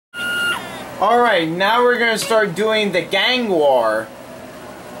Alright, now we're gonna start doing the gang war.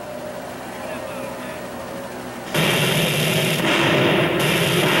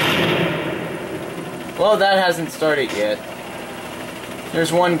 Well, that hasn't started yet.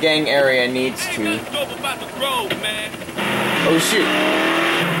 There's one gang area needs to. Oh shoot.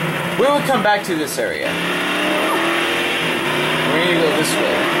 We will come back to this area. We need to go this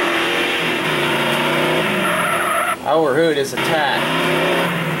way. Our hood is attacked.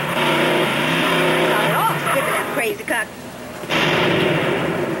 Crazy cock.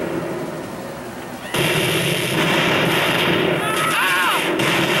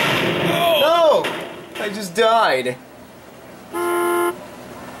 No! I just died.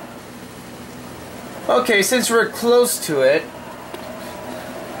 Okay, since we're close to it.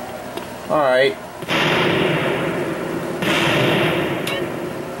 Alright.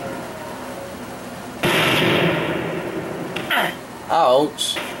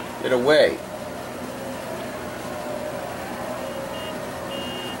 Ouch. Get away.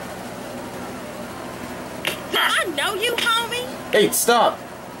 I know you, homie. Hey, stop.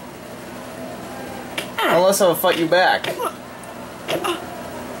 Unless I'll fight you back. Who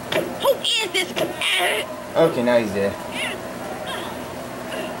is this? Okay, now he's dead.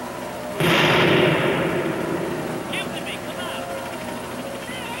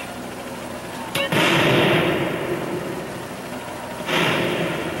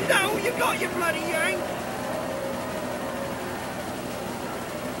 No, you got your bloody yang.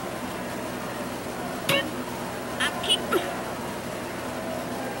 I'm keep.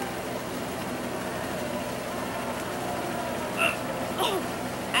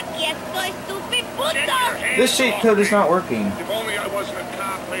 Aquí estoy, stupid puto. This cheat code is not working. If only I wasn't a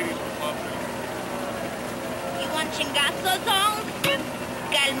cop, ladies would love me. You want chingazos on?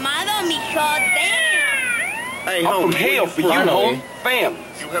 Calmado, mijo, damn. Hey, home, hell for you, Finally. home. Bam.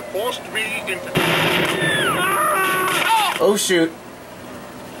 You have forced me into... Oh shoot.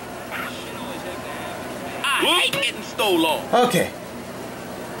 I hate getting stole on. Okay.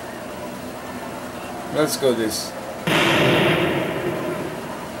 Let's go this.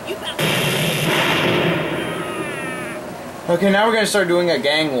 You better. Okay, now we're gonna start doing a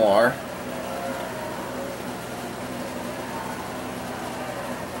gang war.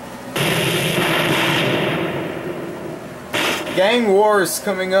 Gang war is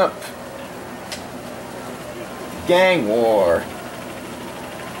coming up. Gang war.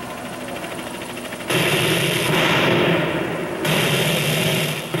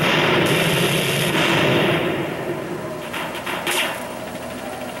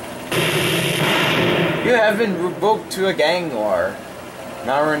 You have been revoked to a gang war.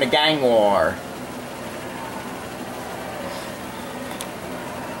 Now we're in a gang war.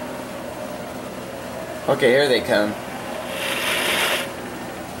 Okay, here they come.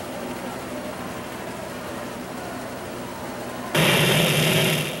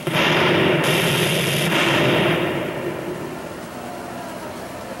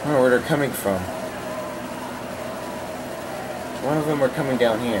 I don't know where they're coming from. One of them are coming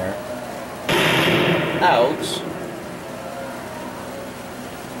down here. Ouch.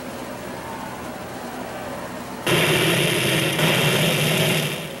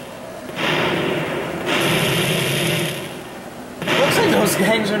 Looks like those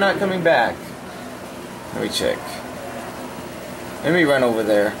gangs are not coming back. Let me check. Let me run over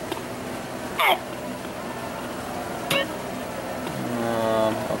there.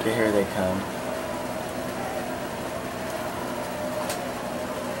 Okay, here they come.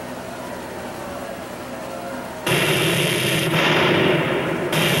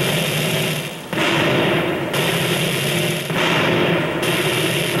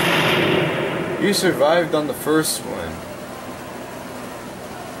 You survived on the first one.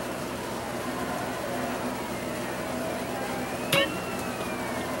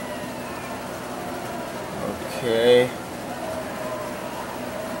 Okay.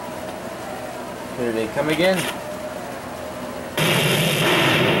 Here they come again.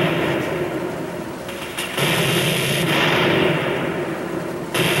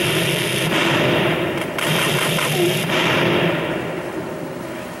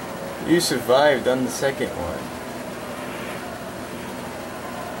 You survived on the second one.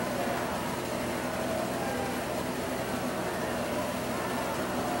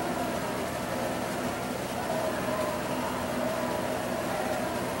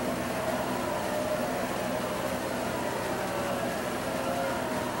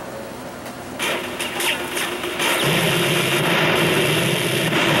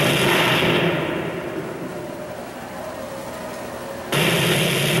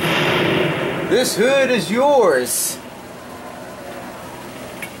 This hood is yours.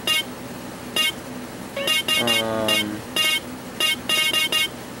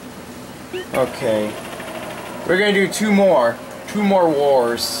 Okay. We're gonna do two more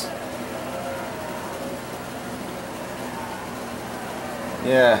wars.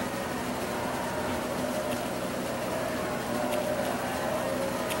 Yeah.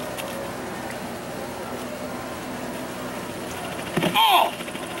 Oh!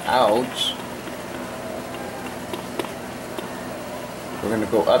 Ouch. We're gonna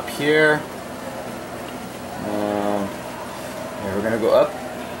go up here. Yeah, we're gonna go up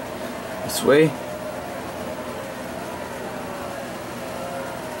this way.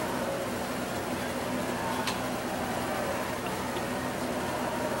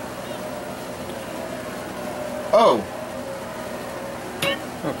 Oh!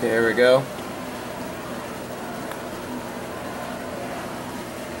 Okay, here we go.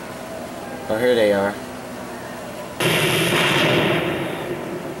 Oh, here they are.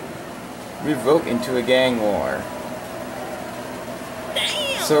 Revoke into a gang war.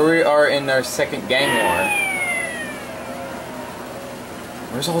 Damn. So we are in our second gang war.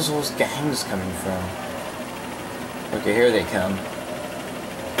 Where's all those gangs coming from? Okay, here they come.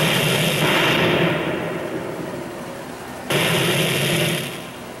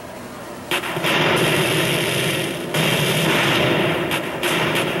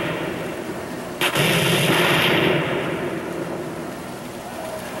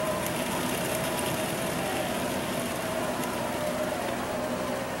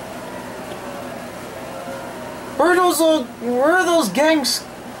 Where are those gangs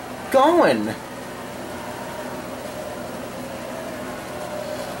going?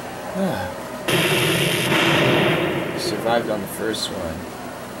 Survived on the first one.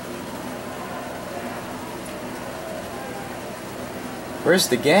 Where's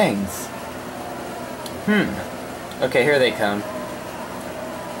the gangs? Okay, here they come.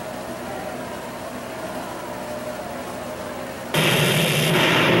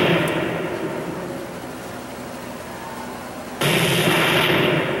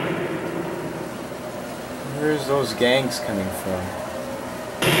 Where's those gangs coming from?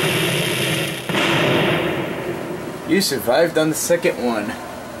 You survived on the second one.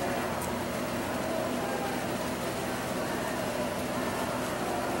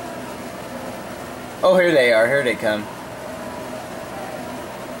 Oh, here they are. Here they come.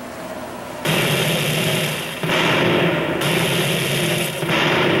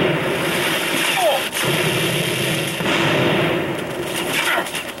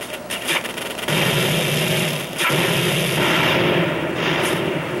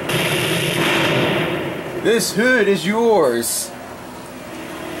 This hood is yours.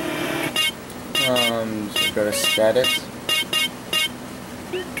 So go to status.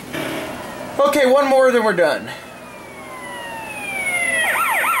 Okay, one more, then we're done.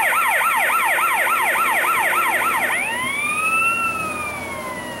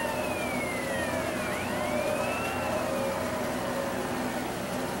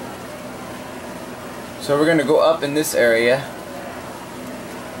 So we're gonna go up in this area.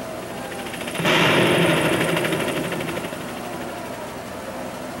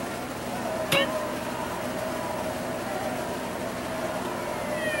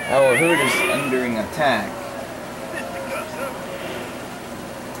 Our hood is under attack.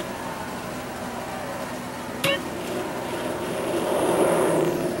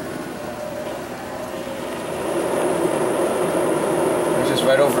 It's just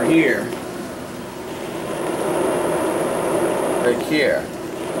right over here. Right here.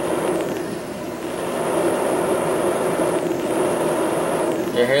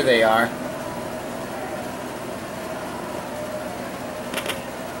 Yeah, here they are.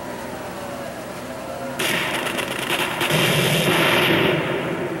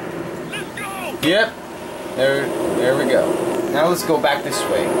 Yep, there we go. Now let's go back this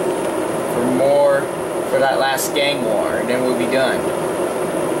way for that last gang war, and then we'll be done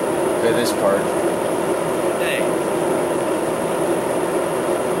with this part. Hey.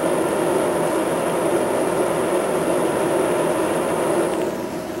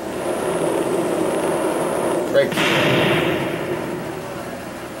 Right here.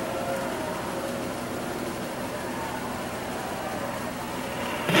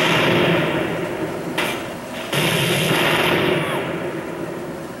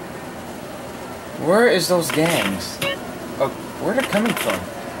 Where is those gangs? Oh, where are they coming from?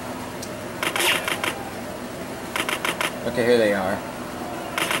 Okay, here they are.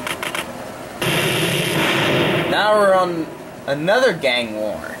 Now we're on another gang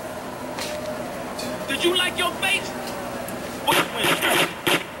war. Did you like your face?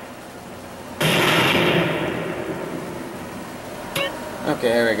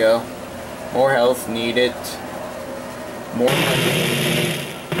 Okay, here we go. More health needed. More money.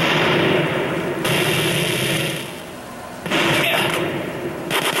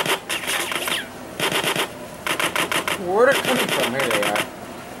 Where are they coming from? Here they are.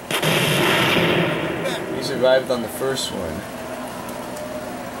 You survived on the first one.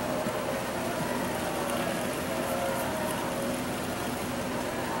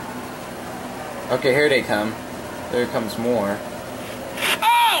 Okay, here they come. There comes more.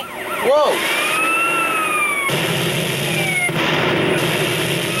 Oh! Whoa!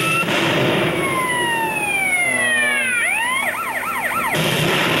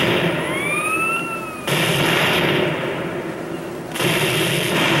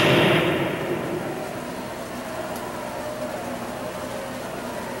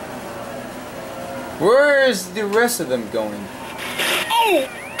 Where is the rest of them going? Oh!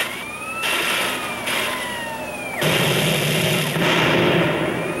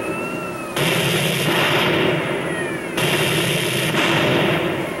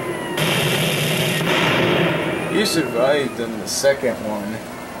 You survived on the second one.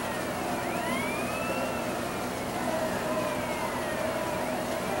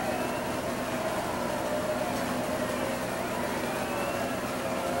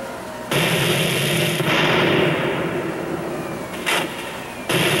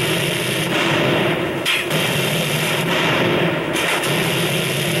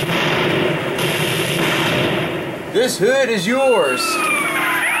 This hood is yours.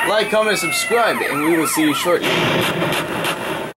 Like, comment, subscribe, and we will see you shortly.